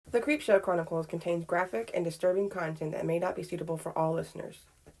The Creepshow Chronicles contains graphic and disturbing content that may not be suitable for all listeners.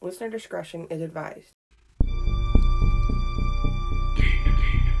 Listener discretion is advised.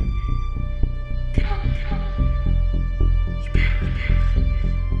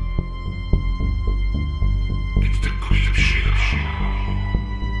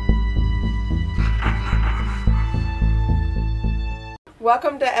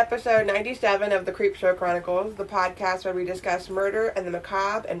 Welcome to episode 97 of the Creepshow Chronicles, the podcast where we discuss murder and the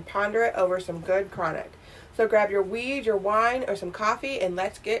macabre and ponder it over some good chronic. So grab your weed, your wine, or some coffee, and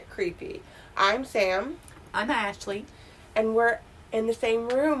let's get creepy. I'm Sam. I'm Ashley. And we're in the same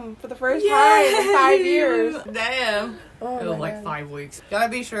room for the first time in 5 years. Damn. Oh, it was like 5 weeks. Gotta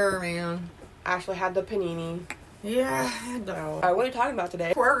be sure, man. Ashley had the panini. Yeah, I know. What are we talking about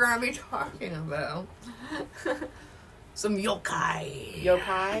today? We're gonna be talking about some yokai.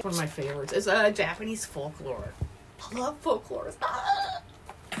 Yokai? It's one of my favorites. It's Japanese folklore. I love folklore.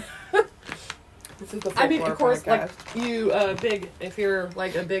 This is the folklore I mean, of course, podcast. like you, if you're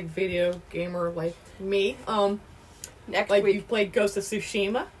like a big video gamer like me, Next like week, you've played Ghost of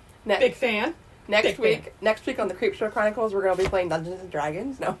Tsushima. Ne- Big fan. Next big week fan. Next week on the Creepshow Chronicles, we're going to be playing Dungeons and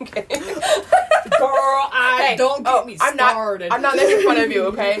Dragons. No, I'm kidding. Girl, Hey, don't get me started. I'm not making fun of you,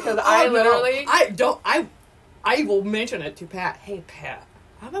 okay? Because I literally... I will mention it to Pat. Hey, Pat,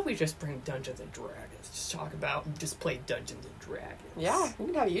 how about we just bring Dungeons and Dragons? Just talk about and just play Dungeons and Dragons. Yeah, you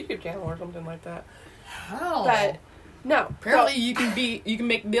can have a YouTube channel or something like that. Hell. But, no. Apparently you can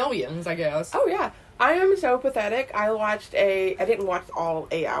make millions, I guess. Oh, yeah. I am so pathetic. I didn't watch all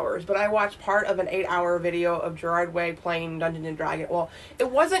 8 hours, but I watched part of an 8-hour video of Gerard Way playing Dungeons and Dragons. Well,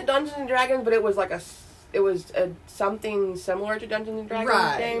 it wasn't Dungeons and Dragons, but it was like something similar to Dungeons and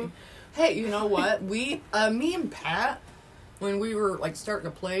Dragons game. Hey, you know what? Me and Pat, when we were like starting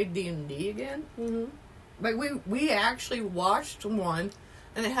to play D&D again, like we actually watched one,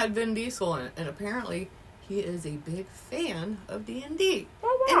 and it had Vin Diesel in it, and apparently he is a big fan of D&D.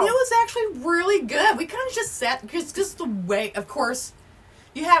 Oh, wow. And it was actually really good. We kind of just sat, because just the way, of course,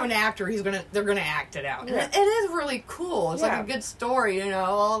 you have an actor, they're gonna act it out. Yeah. And it is really cool. It's Yeah. like a good story, you know,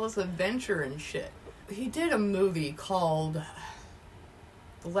 all this adventure and shit. He did a movie called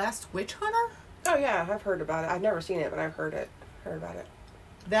The Last Witch Hunter? Oh, yeah, I've heard about it. I've never seen it, but I've heard about it.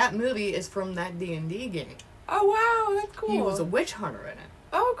 That movie is from that D&D game. Oh, wow, that's cool. He was a witch hunter in it.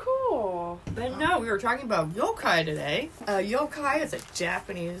 Oh, cool. But no, we were talking about yokai today. Yokai is a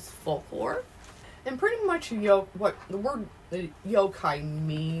Japanese folklore. And pretty much what the word yokai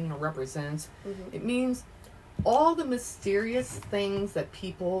mean or represents, it means all the mysterious things that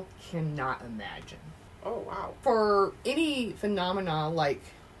people cannot imagine. Oh, wow. For any phenomena like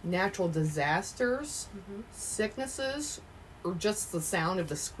natural disasters, sicknesses, or just the sound of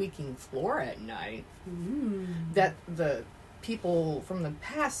the squeaking floor at night, that the people from the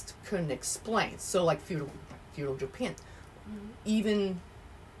past couldn't explain. So like feudal Japan, even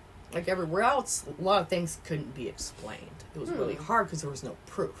like everywhere else, a lot of things couldn't be explained. It was really hard because there was no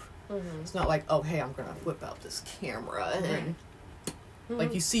proof. It's not like, oh, hey, I'm gonna whip out this camera and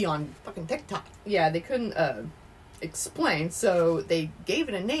like you see on fucking TikTok. Yeah, they couldn't explain, so they gave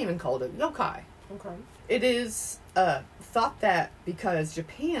it a name and called it yokai. Okay. It is thought that because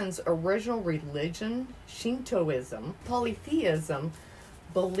Japan's original religion, Shintoism, polytheism,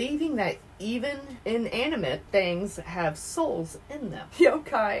 believing that even inanimate things have souls in them.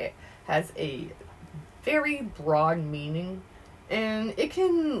 Yokai has a very broad meaning, and it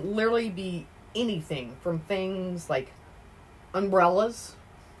can literally be anything from things like umbrellas,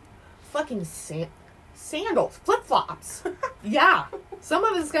 fucking sandals, flip-flops. Yeah, some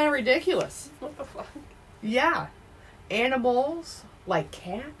of it's kind of ridiculous. What the fuck? Yeah. Animals, like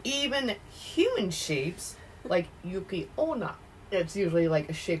cat, even human shapes, like Yuki Onna. It's usually like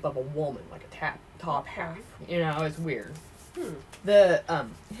a shape of a woman, like a top half. You know, it's weird. The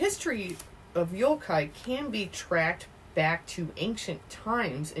history of yokai can be tracked back to ancient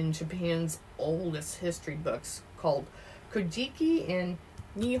times in Japan's oldest history books called Kojiki and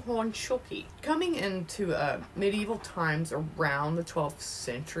Nihon Shoki. Coming into medieval times around the 12th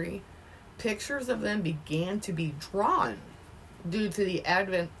century, pictures of them began to be drawn due to the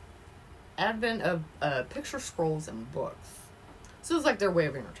advent of picture scrolls and books. So it's like their way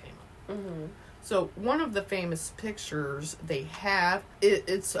of entertainment. So one of the famous pictures they have,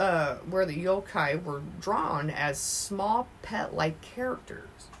 it's where the yokai were drawn as small pet-like characters.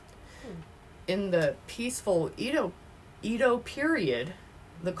 In the peaceful Edo period,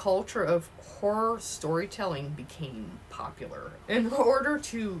 the culture of horror storytelling became popular. In order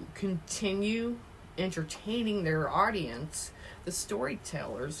to continue entertaining their audience, the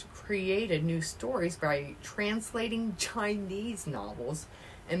storytellers created new stories by translating Chinese novels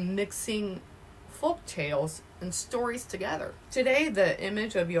and mixing folk tales and stories together. Today, the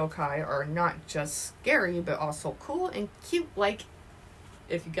image of yokai are not just scary, but also cool and cute. Like,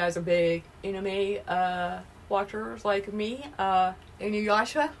 if you guys are big anime watchers like me,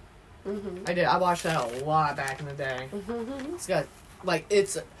 Inuyasha. Mm-hmm. I watched that a lot back in the day. Mm-hmm. It's got, like,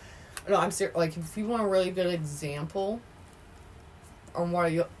 I'm serious. Like, if you want a really good example on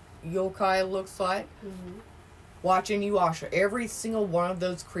what a yokai looks like, watch Inuyasha. Every single one of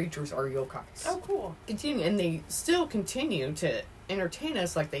those creatures are yokais. Oh, cool. And they still continue to entertain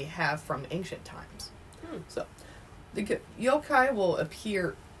us like they have from ancient times. So, the yokai will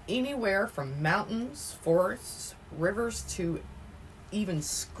appear anywhere from mountains, forests, rivers, to even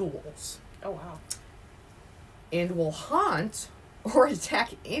schools. Oh, wow. And will haunt or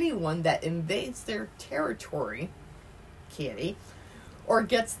attack anyone that invades their territory, kitty, or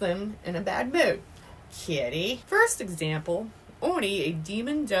gets them in a bad mood, kitty. First example, Oni, a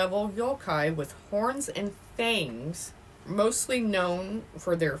demon devil yokai with horns and fangs, mostly known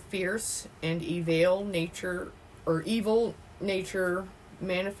for their fierce and evil nature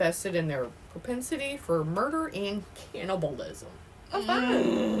manifested in their propensity for murder and cannibalism. Oh,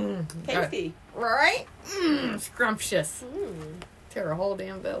 fun. Tasty. Right? Scrumptious. Tear a whole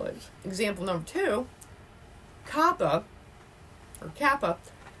damn village. Example number 2, Kappa,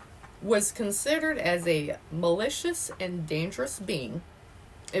 was considered as a malicious and dangerous being.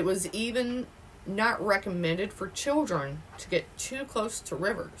 It was even not recommended for children to get too close to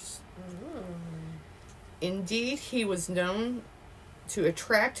rivers. Indeed, he was known to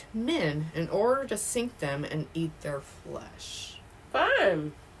attract men in order to sink them and eat their flesh.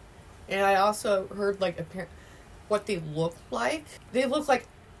 Fun. And I also heard, like, what they look like. They look like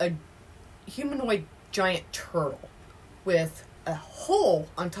a humanoid giant turtle with a hole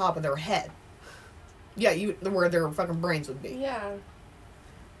on top of their head. Yeah, where their fucking brains would be. Yeah.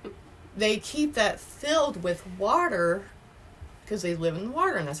 They keep that filled with water because they live in the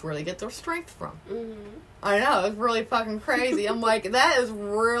water, and that's where they get their strength from. I know, it's really fucking crazy. I'm like, that is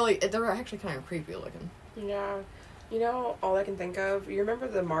really... They're actually kind of creepy looking. Yeah. You know, all I can think of, you remember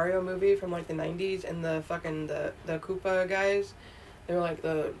the Mario movie from, like, the 90s and the Koopa guys? They were, like,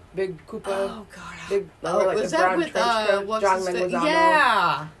 the big Koopa. Oh, God. Big, like, was the that brown with, trench coat, John Leguizamo.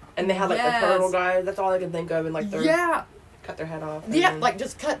 Yeah! And they had, like, the turtle guys. That's all I can think of. And, like, cut their head off. Yeah, like,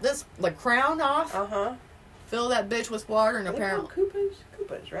 just cut this, like, crown off. Uh-huh. Fill that bitch with water, and apparently...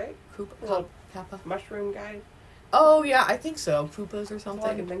 Koopas, right? Kappa. Mushroom guy. Oh, yeah, I think so. Koopas or something. That's all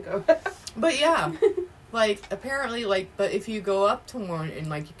I can think of. But, yeah. Like, apparently, like, but if you go up to one and,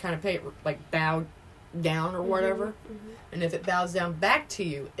 like, you kind of bow down or whatever, and if it bows down back to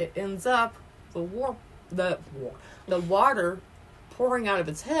you, it ends up, the water pouring out of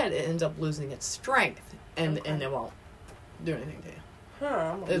its head, it ends up losing its strength, and it won't do anything to you.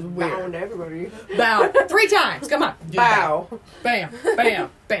 Huh, I'm it's weird. Bowing to everybody. Bow. 3 times, come on. Bow. Bam, bam,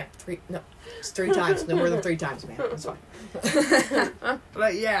 bam. It's 3 times, no more than 3 times, man. It's fine.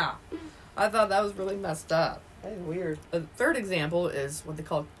 But, yeah. I thought that was really messed up. That is weird. The third example is what they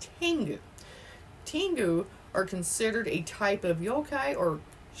call Tengu. Tengu are considered a type of yokai or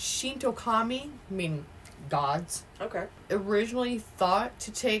Shintokami, meaning gods. Okay. Originally thought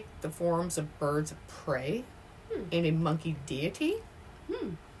to take the forms of birds of prey and a monkey deity.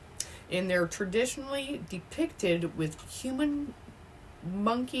 And they're traditionally depicted with human,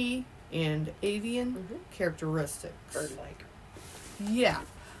 monkey, and avian characteristics. Bird-like. Yeah.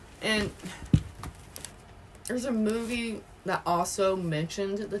 And there's a movie that also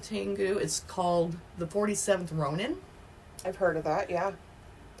mentioned the Tengu. It's called The 47th Ronin. I've heard of that, yeah.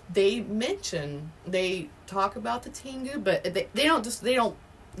 They talk about the Tengu, but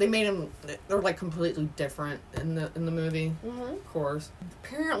they made them, they're like completely different in the movie, of course.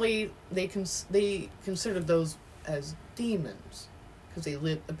 Apparently, they considered those as demons.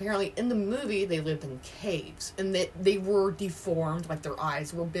 Because apparently in the movie, they lived in caves. And they were deformed, like their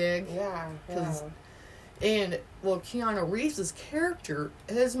eyes were big. Yeah. And, well, Keanu Reeves' character,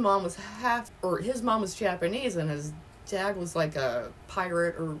 his mom was Japanese, and his dad was like a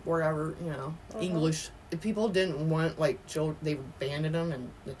pirate or whatever, English. People didn't want, like, they abandoned him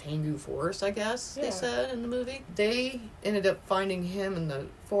in the Tengu forest, I guess, they said in the movie. They ended up finding him in the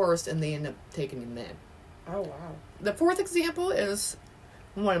forest, and they ended up taking him in. Oh, wow. The fourth example is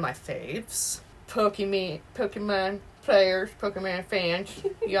one of my faves. Pokemon players, Pokemon fans.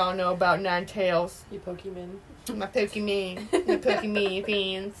 Y'all know about Ninetales. You Pokemon. My Pokemon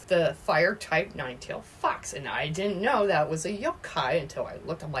fans. The fire-type Ninetale fox. And I didn't know that was a yokai until I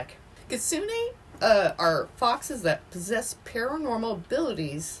looked. I'm like, Kitsune are foxes that possess paranormal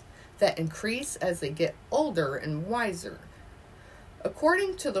abilities that increase as they get older and wiser.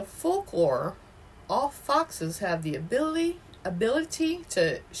 According to the folklore, all foxes have the ability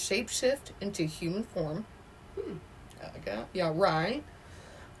to shapeshift into human form. Yeah, right.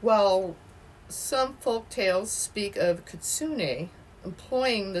 While some folk tales speak of kitsune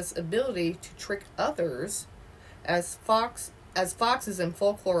employing this ability to trick others, as foxes in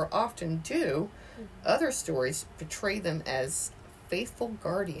folklore often do, other stories portray them as faithful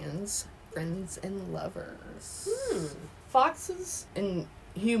guardians, friends, and lovers. Foxes and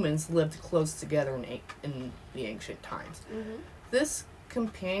humans lived close together in the ancient times. This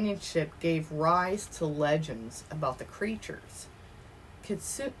companionship gave rise to legends about the creatures.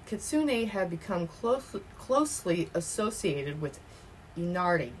 Kitsune have become closely associated with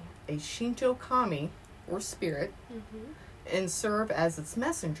Inari, a Shinto kami, or spirit, and serve as its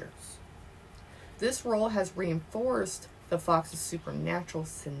messengers. This role has reinforced the fox's supernatural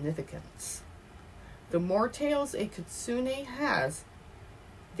significance. The more tails a kitsune has,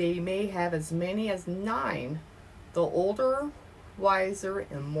 they may have as many as 9, the older, wiser,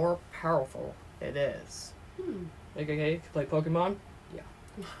 and more powerful it is. Okay, play Pokemon? Yeah.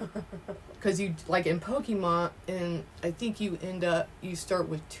 Because you, like in Pokemon, and I think you start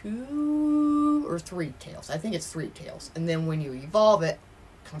with 2 or 3 tails. I think it's 3 tails. And then when you evolve it,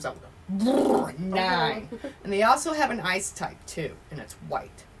 it comes out with a 9. And they also have an ice type too, and it's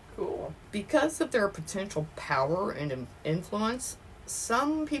white. Cool. Because of their potential power and influence,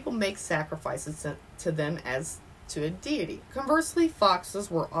 some people make sacrifices to them as to a deity. Conversely,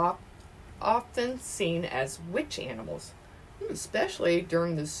 foxes were often seen as witch animals, especially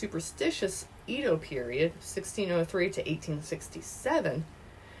during the superstitious Edo period, 1603 to 1867,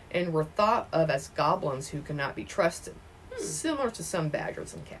 and were thought of as goblins who cannot be trusted, similar to some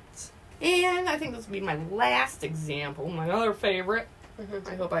badgers and cats. And I think this will be my last example, my other favorite.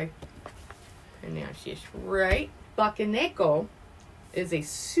 I hope I pronounced this right. Bakaneko is a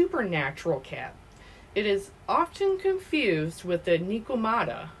supernatural cat. It is often confused with the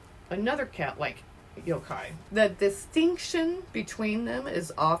Nikomata, another cat-like yokai. The distinction between them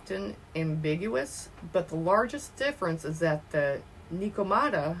is often ambiguous, but the largest difference is that the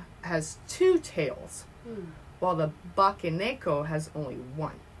Nikomata has 2 tails, while the Bakaneko has only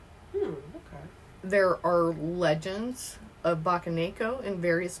 1. Okay. There are legends of Bakaneko in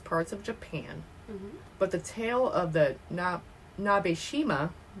various parts of Japan, but the tale of the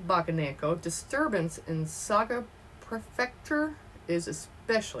Nabeshima Bakaneko disturbance in Saga Prefecture is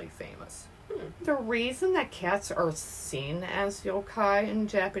especially famous. The reason that cats are seen as yokai in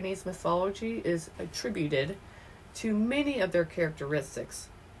Japanese mythology is attributed to many of their characteristics.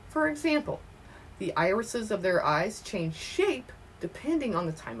 For example, the irises of their eyes change shape depending on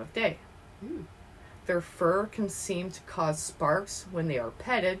the time of day. Their fur can seem to cause sparks when they are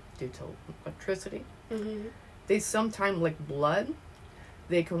petted due to electricity. They sometimes lick blood.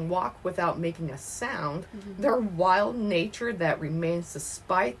 They can walk without making a sound. Their wild nature that remains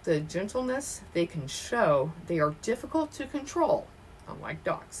despite the gentleness they can show, they are difficult to control, unlike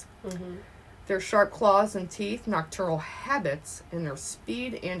dogs. Their sharp claws and teeth, nocturnal habits, and their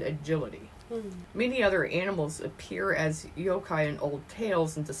speed and agility. Many other animals appear as yokai in old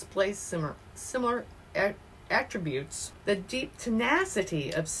tales and display similar attributes. The deep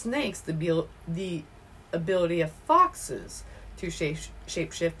tenacity of snakes, the ability of foxes to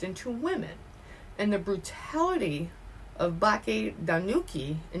shapeshift into women, and the brutality of Bake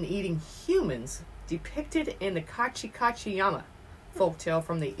Danuki in eating humans depicted in the Kachikachiyama folktale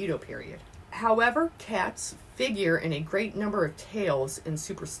from the Edo period. However, cats figure in a great number of tales and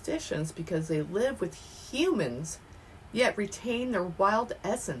superstitions because they live with humans, yet retain their wild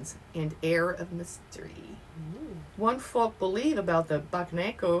essence and air of mystery. One folk belief about the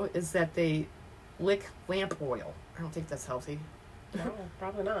Bakaneko is that they lick lamp oil. I don't think that's healthy. No,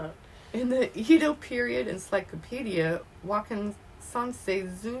 probably not. In the Edo period encyclopedia, Wakan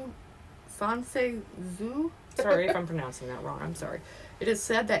Sanseizu, sorry if I'm pronouncing that wrong, I'm sorry. It is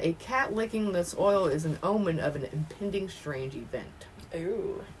said that a cat licking this oil is an omen of an impending strange event.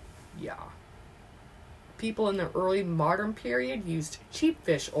 Ooh. Yeah. People in the early modern period used cheap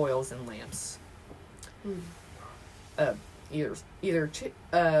fish oils in lamps. Either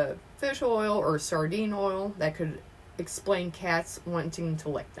fish oil or sardine oil that could explain cats wanting to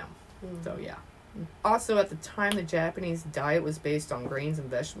lick them. So yeah. Also, at the time, the Japanese diet was based on grains and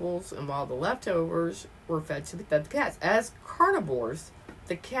vegetables, and while the leftovers were fed to the cats. As carnivores,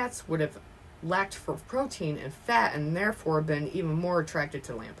 the cats would have lacked for protein and fat, and therefore been even more attracted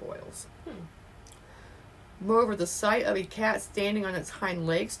to lamp oils. Moreover, the sight of a cat standing on its hind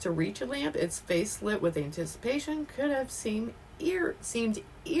legs to reach a lamp, its face lit with anticipation, could have seemed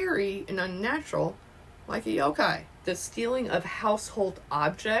eerie and unnatural, like a yokai. The stealing of household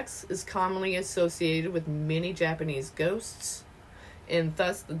objects is commonly associated with many Japanese ghosts, and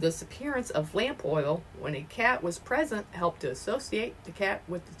thus the disappearance of lamp oil when a cat was present helped to associate the cat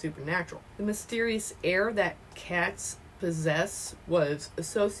with the supernatural. The mysterious air that cats possess was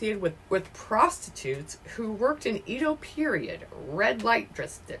associated with prostitutes who worked in Edo period red light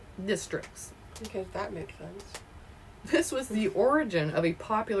districts. Because that makes sense. This was the origin of a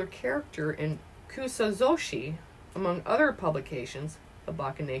popular character in Kusazoshi, among other publications, the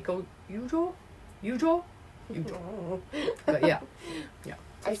Bakaneko Yujo? But yeah.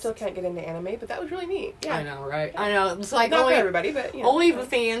 I still can't get into anime, but that was really neat. Yeah. I know, right? I know. It's like not only for everybody, but only the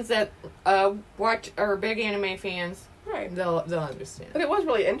fans that watch are big anime fans. Right. They'll understand. But it was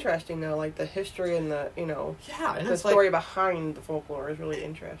really interesting though, like the history and the and the it's story behind the folklore is really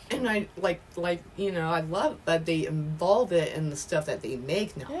interesting. And I like I love that they involve it in the stuff that they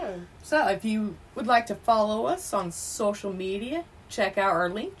make now. Yeah. So if you would like to follow us on social media, check out our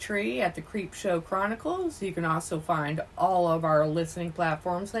link tree at the Creep Show Chronicles. You can also find all of our listening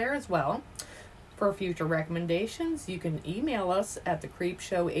platforms there as well. For future recommendations, you can email us at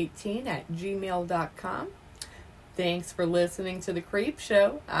thecreepshow18@gmail.com. Thanks for listening to The Creep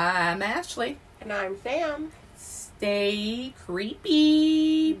Show. I'm Ashley. And I'm Sam. Stay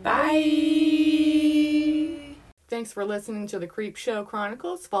creepy. Bye. Thanks for listening to The Creep Show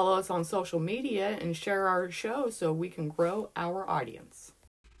Chronicles. Follow us on social media and share our show so we can grow our audience.